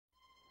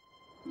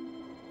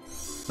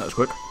That was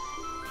quick.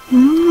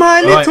 My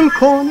little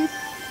pony.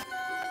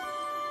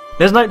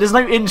 There's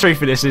no intro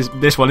for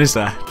this one, is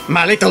there?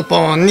 My little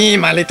pony,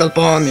 my little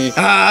pony.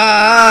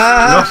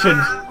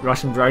 Ah!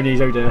 Russian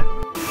bronies, oh dear.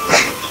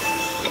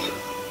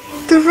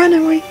 The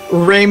Runaway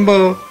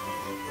Rainbow.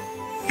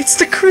 It's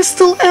the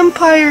Crystal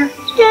Empire.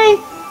 Yay!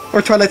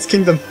 Or Twilight's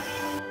Kingdom.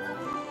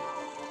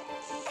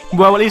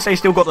 Well, at least they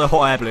still got the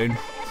hot air balloon.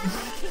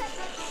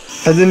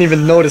 I didn't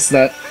even notice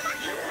that.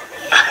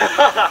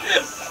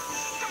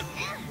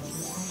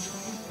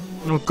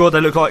 Oh god, they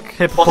look like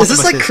hippopotamuses.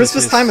 Is this like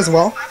Christmas time as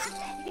well?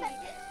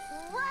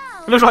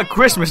 It looks like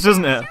Christmas,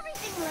 doesn't it?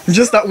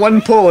 Just that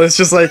one pole is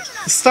just like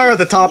star at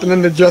the top, and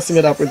then they're dressing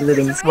it up with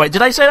ribbons. Wait,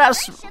 did they say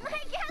that's?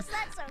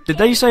 Did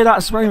they say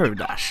that's Rainbow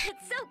Dash?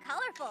 It's so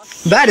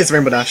colorful. That is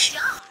Rainbow Dash.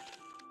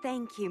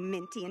 Thank you,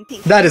 Minty and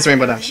Pink. That is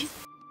Rainbow Dash.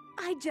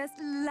 I just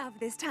love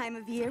this time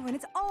of year when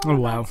it's all Oh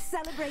wow.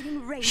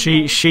 celebrating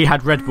rainbows. She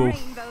had Red Bull.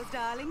 Rainbows,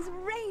 darlings,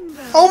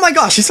 rainbows. Oh my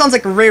gosh, she sounds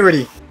like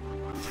Rarity.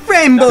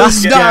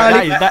 Rainbows,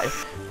 darling.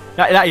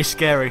 That is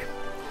scary.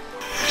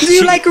 Do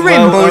you like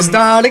rainbows,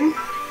 darling?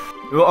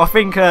 Well, I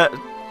think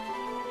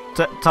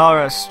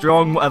Tara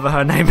Strong, whatever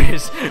her name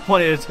is,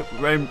 wanted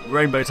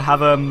Rainbow to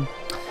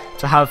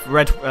have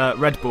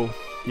Red Bull.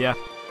 Yeah.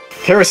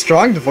 Tara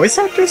Strong, the voice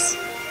actress?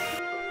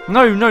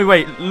 No,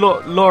 wait,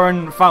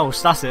 Lauren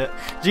Faust, that's it.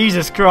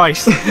 Jesus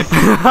Christ.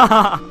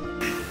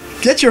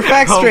 Get your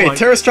facts straight.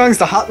 Tara Strong's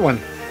the hot one.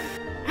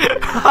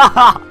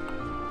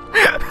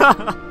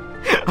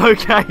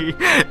 Okay,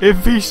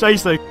 if you say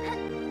so.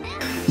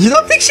 You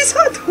don't think she's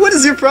hot? What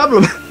is your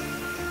problem?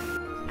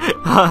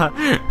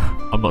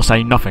 I'm not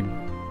saying nothing.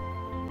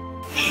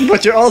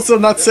 But you're also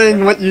not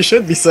saying what you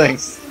should be saying.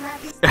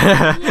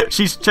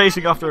 She's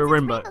chasing after a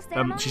rainbow.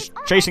 She's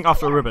chasing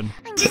after a ribbon.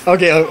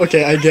 Okay,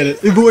 I get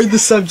it. Avoid the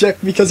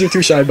subject because you're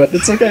too shy, but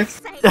it's okay.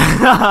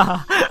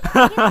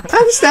 I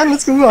understand,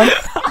 let's move on.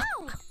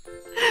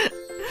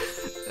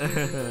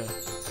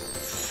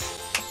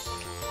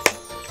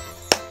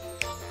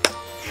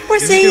 We're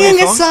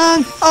singing a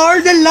song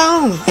all day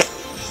long.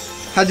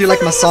 How do you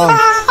like my song?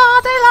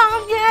 All day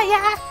long,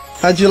 yeah.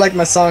 How do you like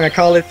my song? I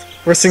call it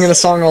We're Singing a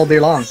Song All Day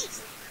Long.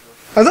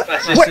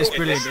 It's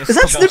brilliant. Is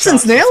that Snips and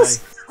Snails?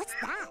 What's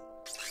that?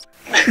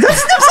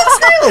 That's Snips and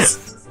Snails!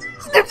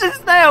 Snips and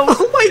Snails!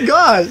 Oh my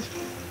god!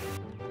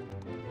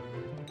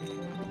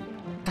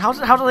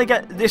 How do they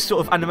get this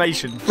sort of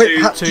animation? Wait,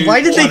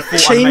 why did they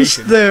change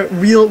the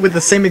wheel with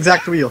the same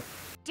exact wheel?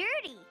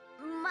 Dirty,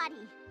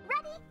 muddy,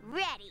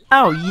 ready.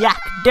 Oh, yuck,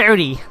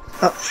 dirty.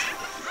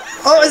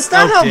 Oh, is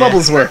that how dear.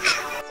 bubbles work?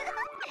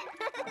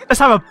 Let's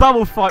have a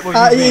bubble fight.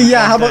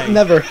 Yeah, how about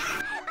never?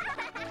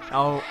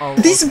 Oh.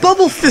 These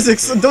bubble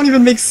physics don't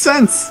even make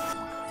sense.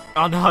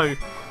 Oh no.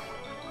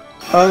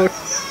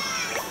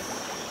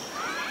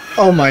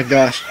 Oh my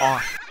gosh. Oh,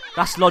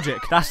 that's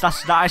logic. That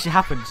actually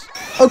happens.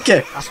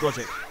 Okay. That's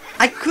logic.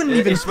 I couldn't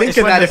even It's think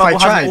when of that the if I bubble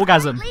has an tried.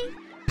 orgasm.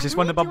 It's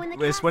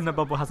when the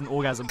bubble has an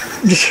orgasm.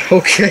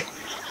 Okay.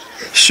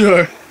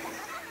 Sure.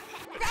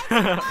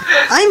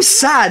 I'm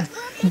sad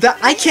that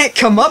I can't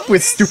come up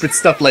with stupid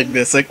stuff like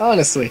this, like,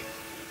 honestly.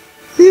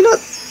 You're not...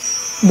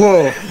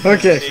 Whoa,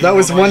 okay, that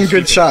was one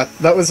good shot.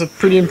 That was a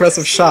pretty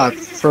impressive shot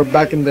for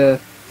back in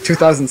the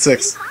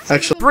 2006,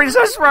 actually.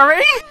 Princess Rary?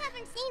 You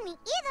haven't seen me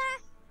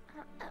either.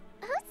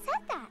 Who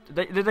said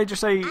that? Did they just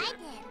say I did.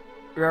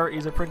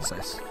 Rarity's a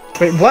princess?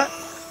 Wait, what?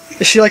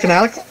 Is she like an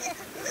Alec?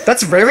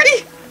 That's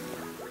Rarity?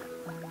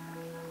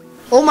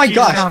 Oh my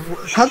gosh,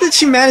 how did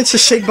she manage to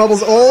shake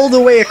bubbles all the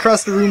way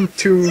across the room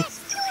to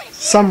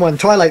someone?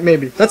 Twilight,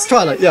 maybe. That's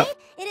Twilight, yeah.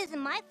 It isn't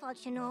my fault,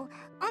 you know.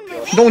 On my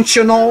way, Don't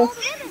you know?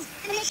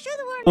 to make sure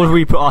the word What do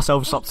we put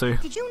ourselves up to?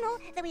 Did you know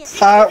that we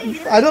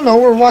have I don't know,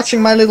 we're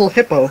watching My Little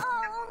Hippo.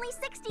 only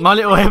 60 My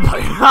Little Hippo.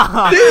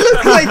 They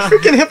look like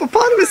freaking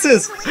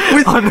hippopotamuses!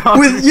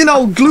 With you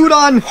know, glued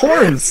on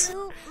horns.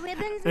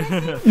 ribbons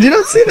missing? You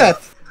don't see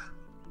that?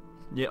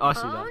 Yeah, I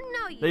see that. Oh,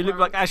 no, you They look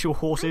like won't. actual I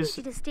horses.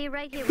 need you to stay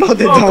right here. No,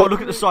 they Oh don't. god,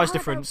 look at the size How about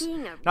difference.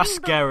 being a That's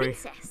rainbow scary.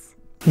 princess?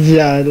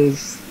 Yeah, it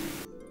is.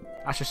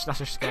 That's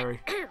just scary.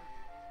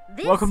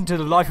 This Welcome to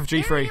the life of is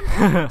a very G3.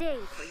 important day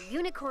for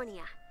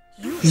Unicornia.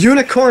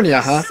 Unicornia,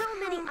 huh? So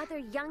many other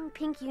young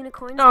pink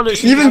unicorns. Oh, look,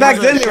 she Even has back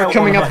a then they shell were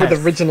coming on up her with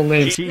head. original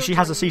names. She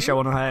has a seashell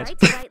on her head. Write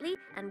brightly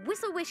and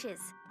whistle wishes.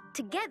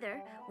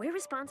 Together, we're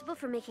responsible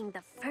for making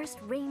the first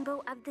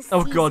rainbow of the season.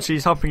 Oh god,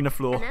 she's humping the And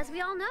floor. as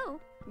we all know,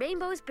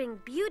 rainbows bring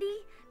beauty.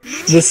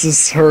 This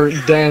is her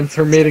dance,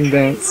 her mating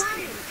dance.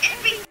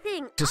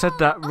 Everything. She said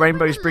that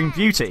rainbows bring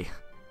beauty.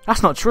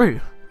 That's not true.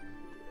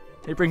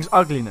 It brings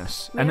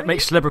ugliness, and it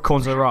makes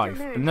leprechauns arrive.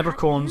 And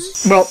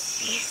leprechauns... Well,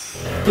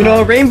 you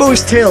know,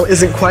 Rainbow's Tale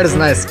isn't quite as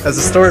nice as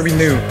the story we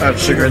knew of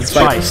Sugar and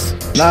Spice.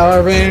 Spice. Now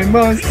a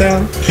rainbow's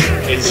down.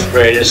 It's the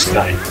greatest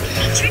night.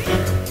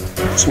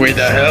 With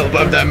the help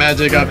of the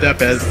magic of the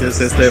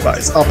Pegasus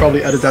device. I'll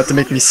probably edit that to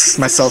make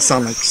myself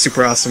sound like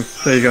super awesome.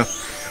 There you go.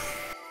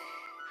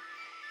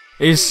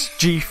 Is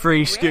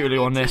G3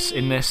 Scootaloo on this,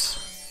 in this?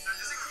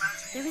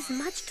 There is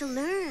much to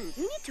learn.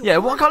 You need to Yeah,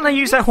 why can't they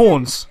use their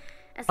horns?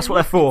 That's what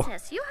they're for.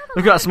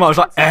 Look at that smile. It's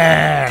like,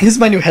 eh. Here's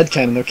my new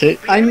headcanon, okay?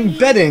 I'm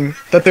betting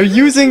that they're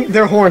using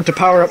their horn to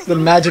power up the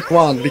magic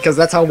wand because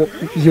that's how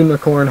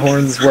unicorn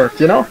horns work,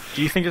 you know?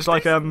 Do you think it's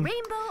like an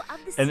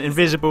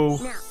invisible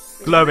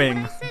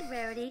glowing?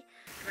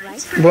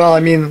 Well, I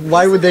mean,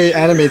 why would they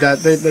animate that?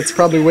 That's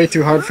probably way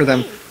too hard for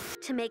them.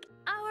 To make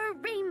our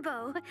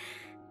rainbow.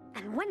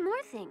 And one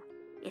more thing.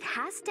 It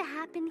has to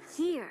happen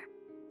here,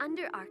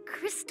 under our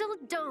crystal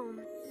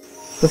dome.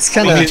 That's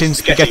kind of... Eating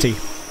spaghetti.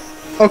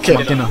 Okay,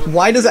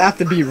 why does it have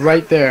to be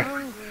right there?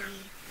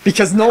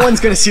 Because no one's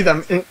gonna see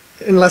them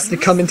unless they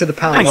come into the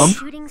palace. Hang on.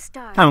 Shooting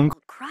stars Hang on.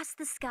 across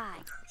the sky.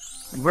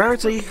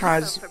 Rarity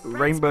has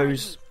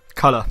Rainbow's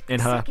colour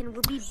in her Second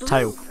will be blue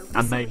tail for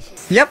and mane.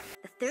 wishes. Yep.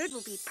 The third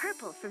will be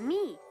purple for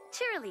me,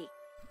 Cheerily.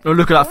 Oh,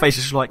 look at that face.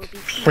 It's just like,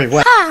 Wait,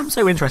 what? I'm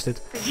so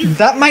interested.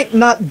 That might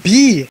not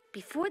be.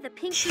 Before the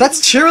pink That's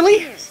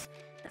Cheerily?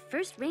 the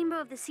first rainbow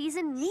of the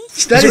season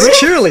needs That is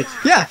Cheerily.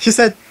 Yeah, she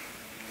said,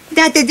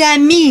 da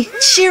me,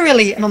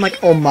 Cheerily. And I'm like,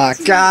 oh my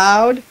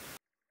god.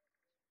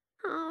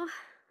 Oh,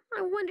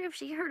 I wonder if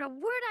she heard a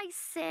word I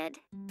said.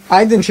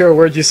 I didn't hear a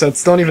word you said,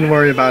 so don't even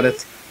worry about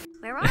it.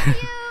 Where are you?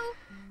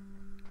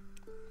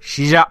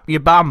 She's up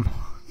your bum.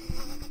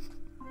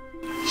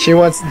 She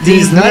wants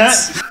these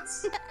nuts.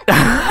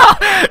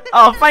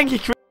 Oh, thank you,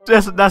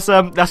 Chris. That's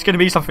gonna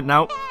be something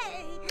now.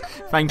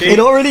 Thank you. It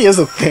already is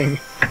a thing.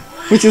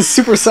 Which is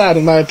super sad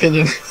in my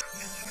opinion.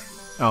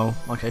 Oh,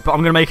 okay, but I'm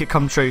gonna make it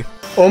come true.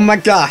 Oh my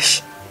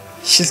gosh.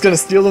 She's gonna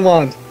steal the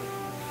wand.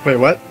 Wait,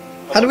 what?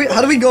 How do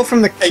we go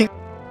from the king?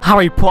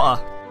 Harry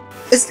Potter.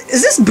 Is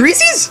this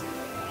Breezies?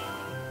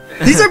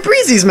 These are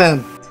Breezies,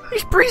 man.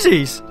 These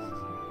breezies.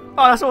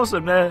 Oh, that's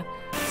awesome.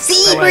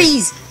 Sea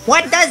Breeze!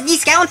 What does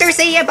this counter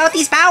say about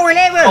his power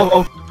level?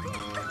 Oh,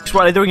 that's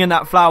what they're doing in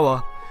that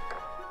flower.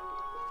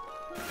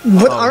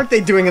 What aren't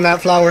they doing in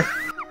that flower?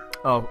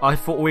 Oh, I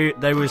thought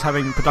they was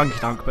having Pedunky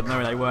Dunk, but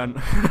no, they weren't.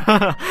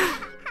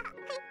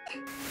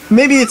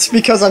 Maybe it's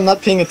because I'm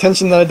not paying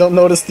attention that I don't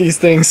notice these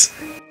things.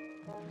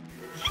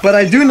 But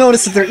I do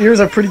notice that their ears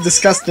are pretty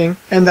disgusting,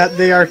 and that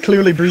they are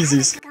clearly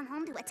Breezies. Come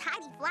home to a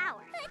tiny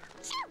flower.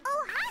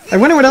 I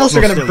wonder what else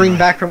they're Well, gonna still bring no.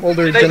 back from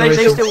older They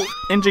generations. still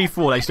in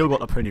G4. They still got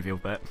the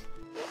Ponyville bit.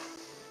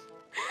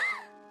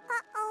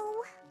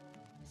 Uh-oh.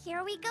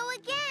 Here we go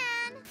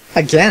again.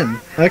 Again?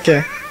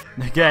 Okay.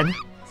 Again.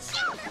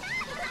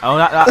 Oh,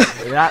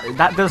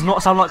 that does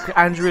not sound like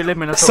Andrea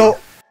Lidman at all. So,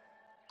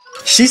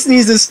 she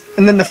sneezes,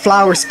 and then the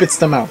flower spits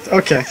them out.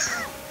 Okay.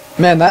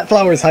 Man, that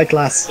flower is high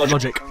class.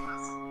 Logic.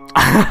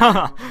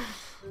 My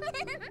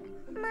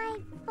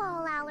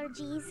fall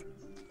allergies.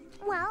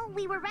 Well,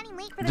 we were running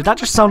late for the Did that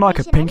just sound like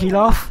a pinky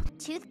laugh?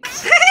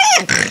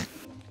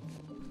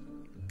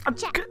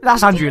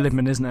 That's Andrea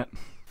Lidman, isn't it?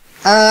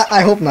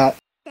 I hope not.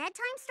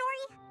 Bedtime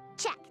story?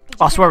 Check.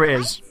 Did I you swear get it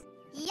right? is.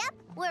 Yep,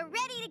 we're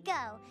ready to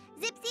go.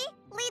 Zipsy,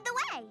 lead the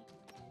way.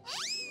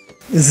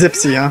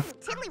 Zipsy, huh?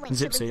 Tiddlywinks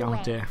should lead Zipsy, the oh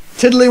way. dear.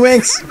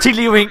 Tiddlywinks!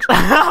 Tiddlywinks.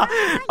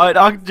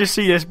 I can just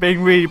see this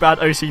being really bad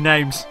OC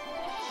names.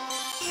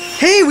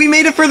 Hey, we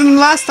made it further than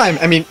last time!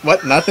 I mean,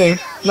 what? Nothing.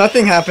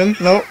 Nothing happened.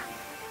 No.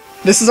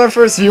 This is our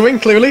first viewing,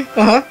 clearly.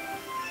 Uh-huh.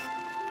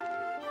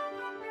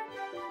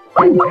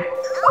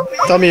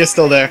 Tell me you're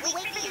still there. We'll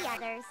wait for the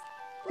others.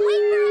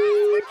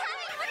 Wait for us,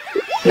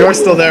 we're coming. You're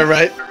still there,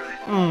 right?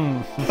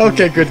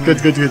 Okay, good.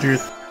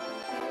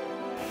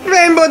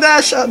 Rainbow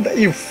Dash!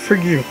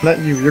 Forgive you, not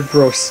you, you're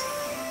gross.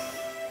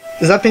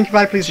 Is that Pinkie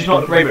Pie, please? She's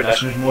not Rainbow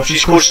Dash anymore.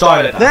 She's called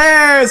Styler Dash.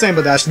 There's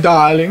Rainbow Dash,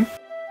 darling.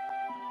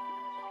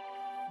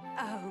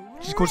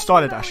 She's called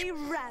Styler Dash.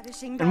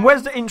 And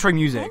where's the intro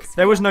music?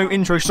 There was no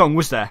intro song,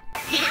 was there?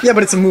 Yeah,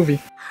 but it's a movie. I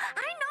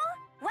know.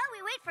 While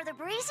we wait for the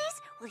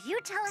breezes, will you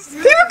tell us? They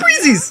were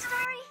Breezies!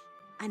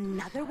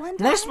 Another one?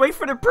 Let's wait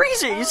for the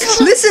breezes.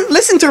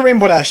 Listen to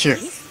Rainbow Dash here.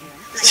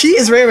 She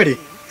is Rarity.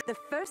 The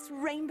first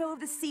rainbow of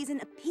the season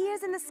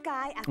appears in the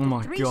sky after Oh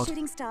my 3 God.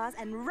 shooting stars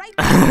and right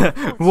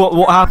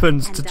What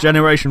happened to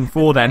Generation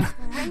 4 then?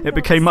 It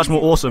became much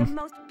more awesome.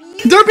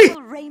 Derpy!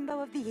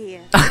 Rainbow of the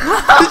year.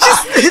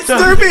 It's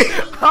Derpy!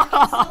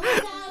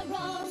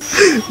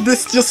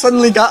 This just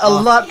suddenly got a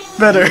lot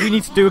better. We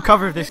need to do a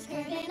cover of this.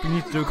 We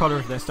need to do a cover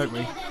of this, don't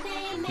we?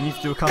 We need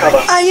to do a cover.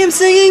 I am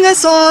singing a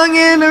song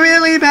in a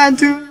really bad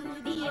tune.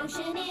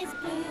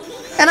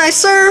 And I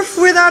surf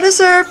without a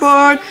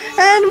surfboard.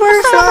 And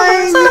we're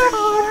flying.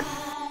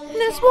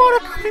 There's water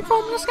coming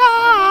from the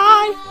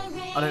sky.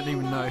 I don't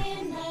even know.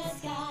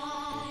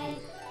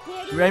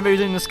 Rainbows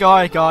in the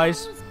sky,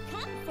 guys.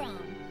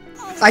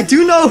 I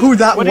do know who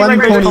that Where do one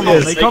rainbows pony come from?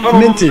 is. They come from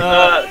Minty.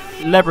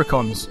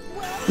 leprechauns.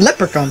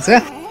 Leprechauns,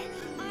 yeah.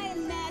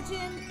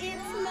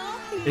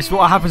 It's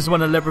what happens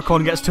when a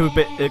leprechaun gets a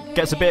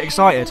bit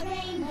excited.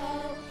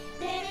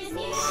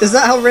 Is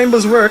that how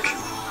rainbows work?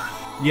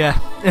 Yeah.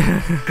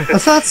 I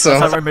thought so.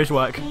 That's how rainbows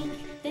work.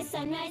 The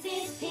sunrise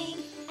is pink,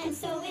 and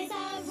so is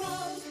our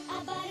rose.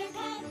 A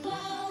buttercup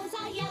glows,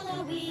 our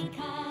yellowy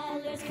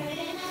colors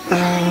curtain up.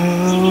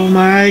 Oh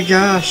my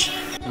gosh.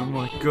 Oh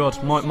my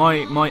god,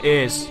 my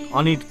ears.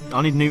 I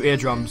need new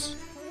eardrums.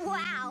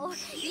 Wow.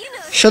 You know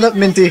Shut up,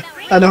 Minty.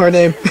 that I know her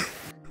name.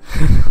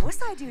 Of course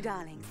I do,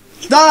 darling.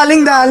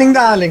 Darling, darling,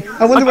 darling.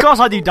 Of course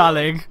I do,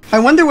 darling. I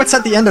wonder what's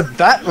at the end of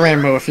that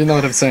rainbow, if you know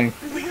what I'm saying.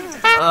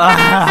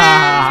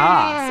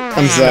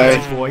 I'm sorry.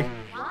 Boy.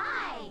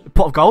 A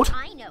pot of gold?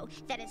 I know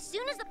that as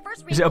soon as the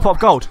first Is it a pot of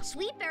gold?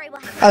 Sweetberry will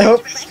have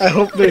I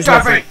hope there's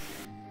nothing.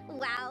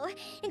 wow,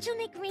 and she'll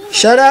make rainbow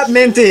Shut up,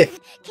 Minty.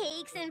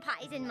 cakes and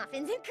pies and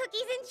muffins and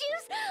cookies and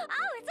juice.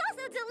 Oh, it's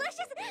also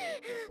delicious.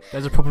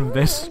 There's a problem with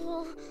this.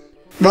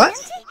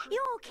 What?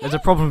 You okay? There's a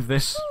problem with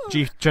this.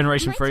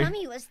 Generation My 3.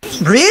 tummy was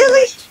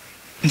Really?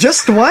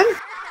 Just one?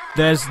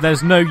 There's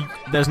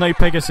no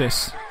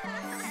Pegasus.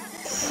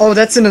 Oh,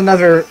 that's in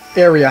another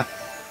area.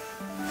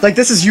 Like,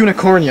 this is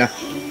Unicornia.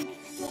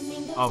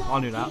 Oh, I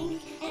knew that.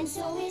 And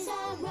so is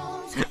our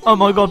rose. Oh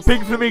my god,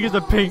 pink flamingos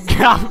are pink.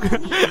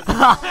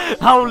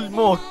 How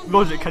more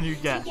logic can you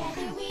get?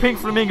 Pink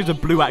flamingos are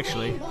blue,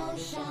 actually.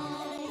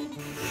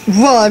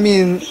 Well, I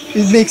mean,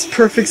 it makes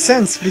perfect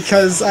sense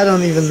because I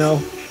don't even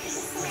know.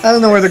 I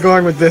don't know where they're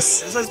going with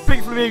this. It says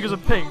pink flamingos are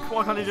pink.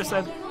 Why can't they just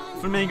say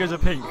flamingos are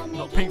pink?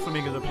 Not pink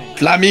flamingos are pink.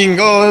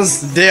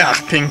 Flamingos, they are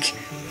pink.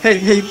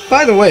 Hey,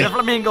 by the way. The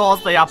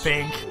flamingos, they are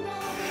pink.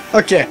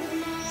 Okay.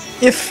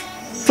 If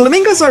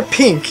flamingos are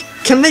pink,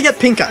 can they get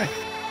pink eye?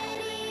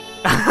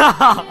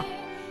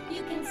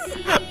 You can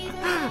see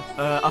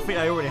I think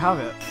I already have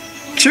it.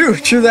 True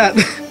that.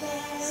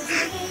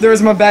 There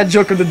was my bad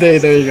joke of the day,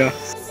 there you go.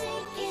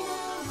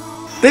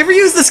 They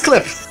reused this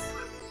clip.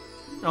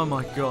 Oh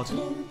my god.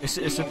 It's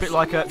a bit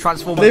like a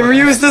Transformer. They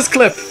reused this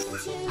clip.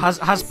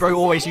 Hasbro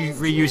always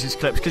reuses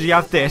clips, because you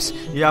have this,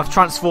 you have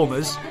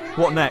Transformers,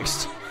 what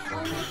next?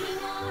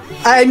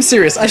 I'm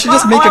serious, I should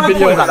just make a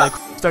video of that.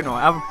 Don't know,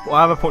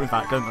 I have a point with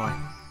that, don't I?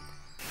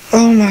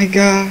 Oh my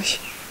gosh.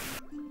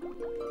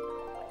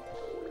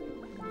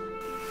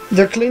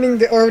 They're cleaning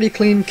the already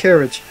cleaned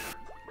carriage.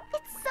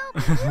 It's so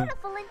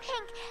beautiful and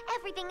pink.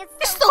 Everything is so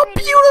It's so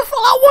pretty. beautiful,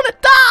 I wanna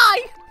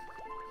die!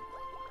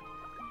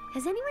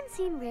 Has anyone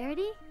seen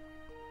Rarity?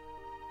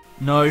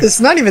 No. It's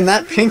not even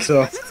that pink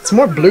though. It's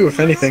more blue if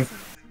anything.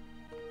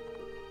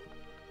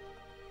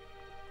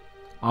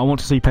 I want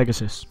to see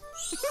Pegasus.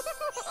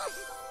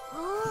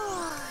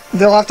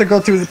 They'll have to go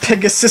through the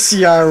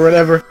Pegasusia or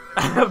whatever.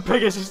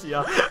 Pegasus,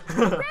 yeah.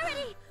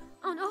 Rarity!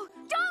 Oh no,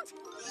 don't!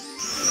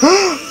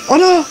 Oh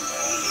no!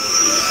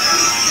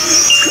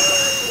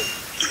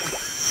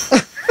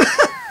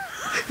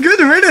 Good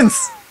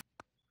riddance!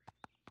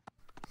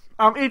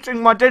 I'm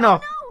eating my dinner,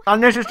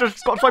 and this has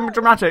just got so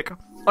dramatic.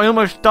 I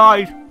almost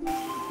died.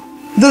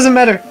 Doesn't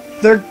matter.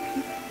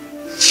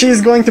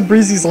 She's going to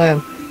Breezy's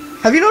land.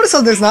 Have you noticed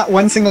how there's not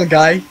one single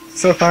guy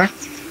so far?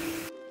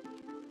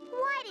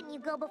 Why didn't you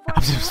go before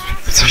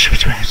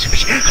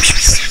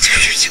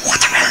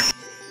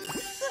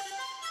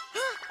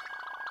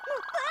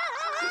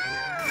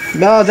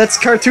No, that's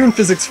cartoon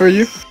physics for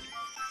you.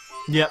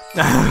 Yep.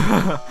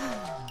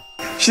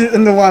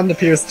 And the wand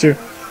appears too.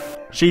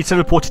 She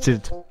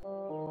teleported. Hi,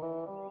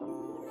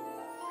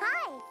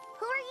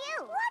 who are you?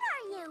 What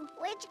are you?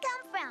 Where'd you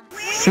come from?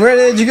 Where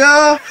did you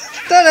go?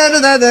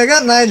 Da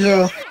got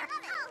Nigel. Over here.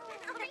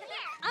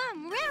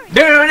 I'm Rarity.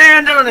 Where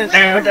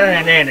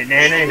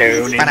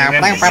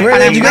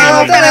did you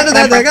go?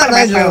 Da got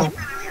Nigel.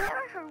 Where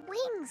are her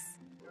wings?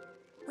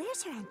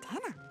 Where's her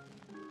antenna?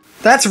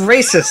 That's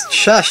racist.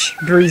 Shush,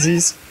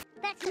 Breezies.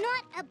 That's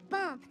not a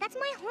bump. That's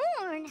my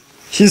horn.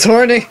 She's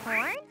horny.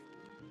 Horn?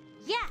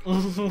 Yeah.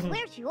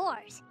 Where's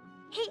yours?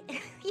 Hey,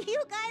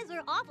 you guys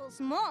are awful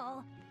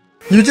small.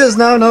 You just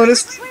now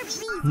noticed? We're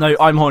bees. No,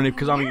 I'm horny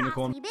because I'm a You're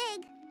unicorn. awfully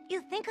big.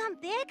 You think I'm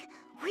big?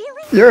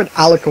 Really? You're an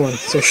alicorn,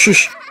 so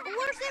shush.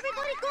 Where's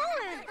everybody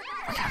going?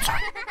 Okay, I'm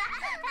sorry.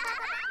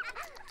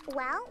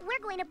 Well, we're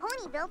going to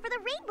Ponyville for the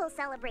rainbow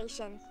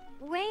celebration.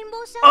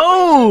 Rainbow celebration?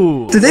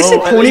 Oh! Did they say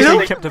Well, at least Ponyville?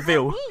 they kept the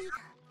veil. Me,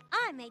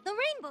 I make the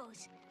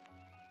rainbows.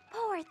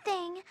 Poor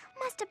thing.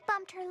 Must have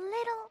bumped her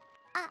little,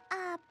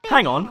 big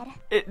Hang on.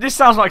 head. This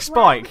sounds like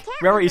Well, we Spike.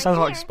 can't Rarity leave her sounds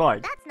like here.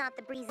 Spike. That's not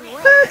the breezy way.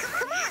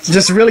 Come on.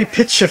 Just really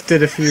pitch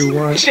shifted if you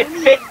want.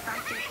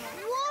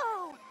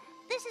 Whoa!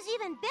 This is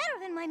even better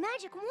than my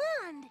magic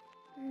wand.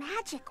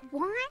 Magic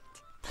wand?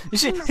 You She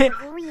see, must him,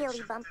 have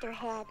really bumped her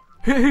head.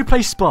 who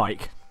plays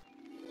Spike?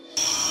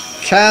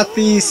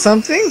 Kathy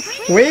something?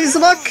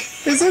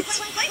 Wazebuck? Is it?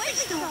 Shooting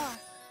star.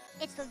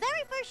 It's the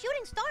very first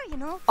shooting star, you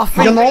know. I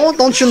think You know?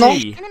 Don't you know?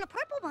 she- And then a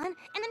purple one, and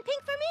then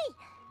pink for me.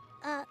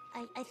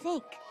 I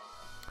think.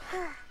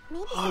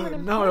 Maybe Oh someone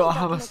in no, I Ponyville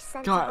have can a make sense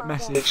of Skype all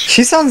message. this.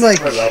 She sounds like...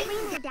 Maybe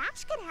your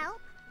dash could help.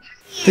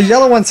 The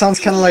yellow one sounds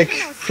kind of like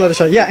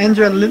Fluttershy. Yeah,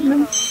 Andrea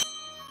Lidman?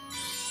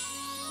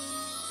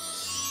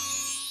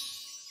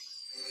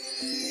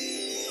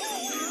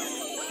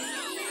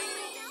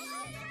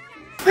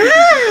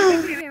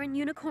 We're in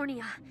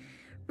Unicornia.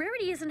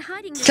 Rarity isn't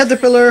hiding.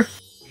 Caterpillar.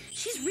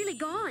 She's really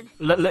gone.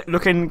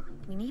 Looking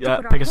We need to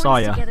put our Pegasia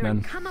horns together then.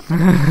 and come up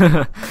with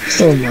a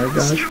Oh my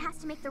gosh. She has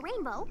to make the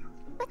rainbow,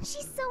 but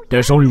she's so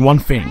There's young. only one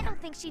I thing.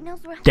 don't think she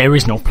knows where. There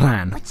is no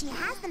plan. But she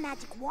has the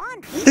magic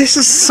wand. This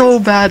is so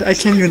bad, I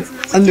can't even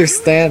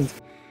understand.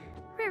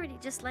 Rarity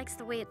just just likes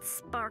the way it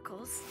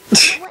sparkles.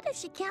 What if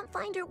she can't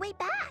find her way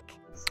back?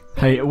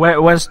 Hey,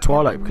 where's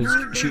Twilight?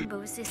 Because she.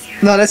 Rainbows this year.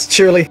 No, that's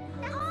Shirley.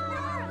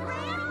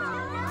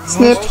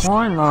 Snip.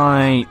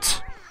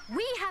 Twilight.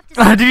 We have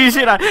to Did you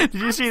see that?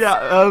 Did you see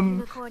that?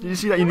 Did you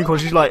see that unicorn?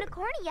 She's like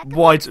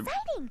wide,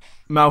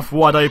 mouth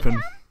wide open.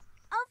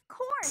 Of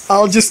course.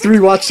 I'll just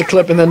rewatch the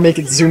clip and then make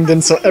it zoomed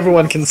in so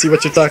everyone can see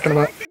what you're talking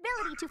about.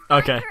 Ability to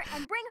find Okay. her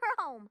and bring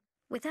her home.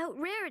 Without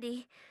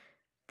Rarity,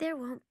 there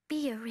won't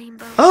be a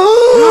rainbow. Oh!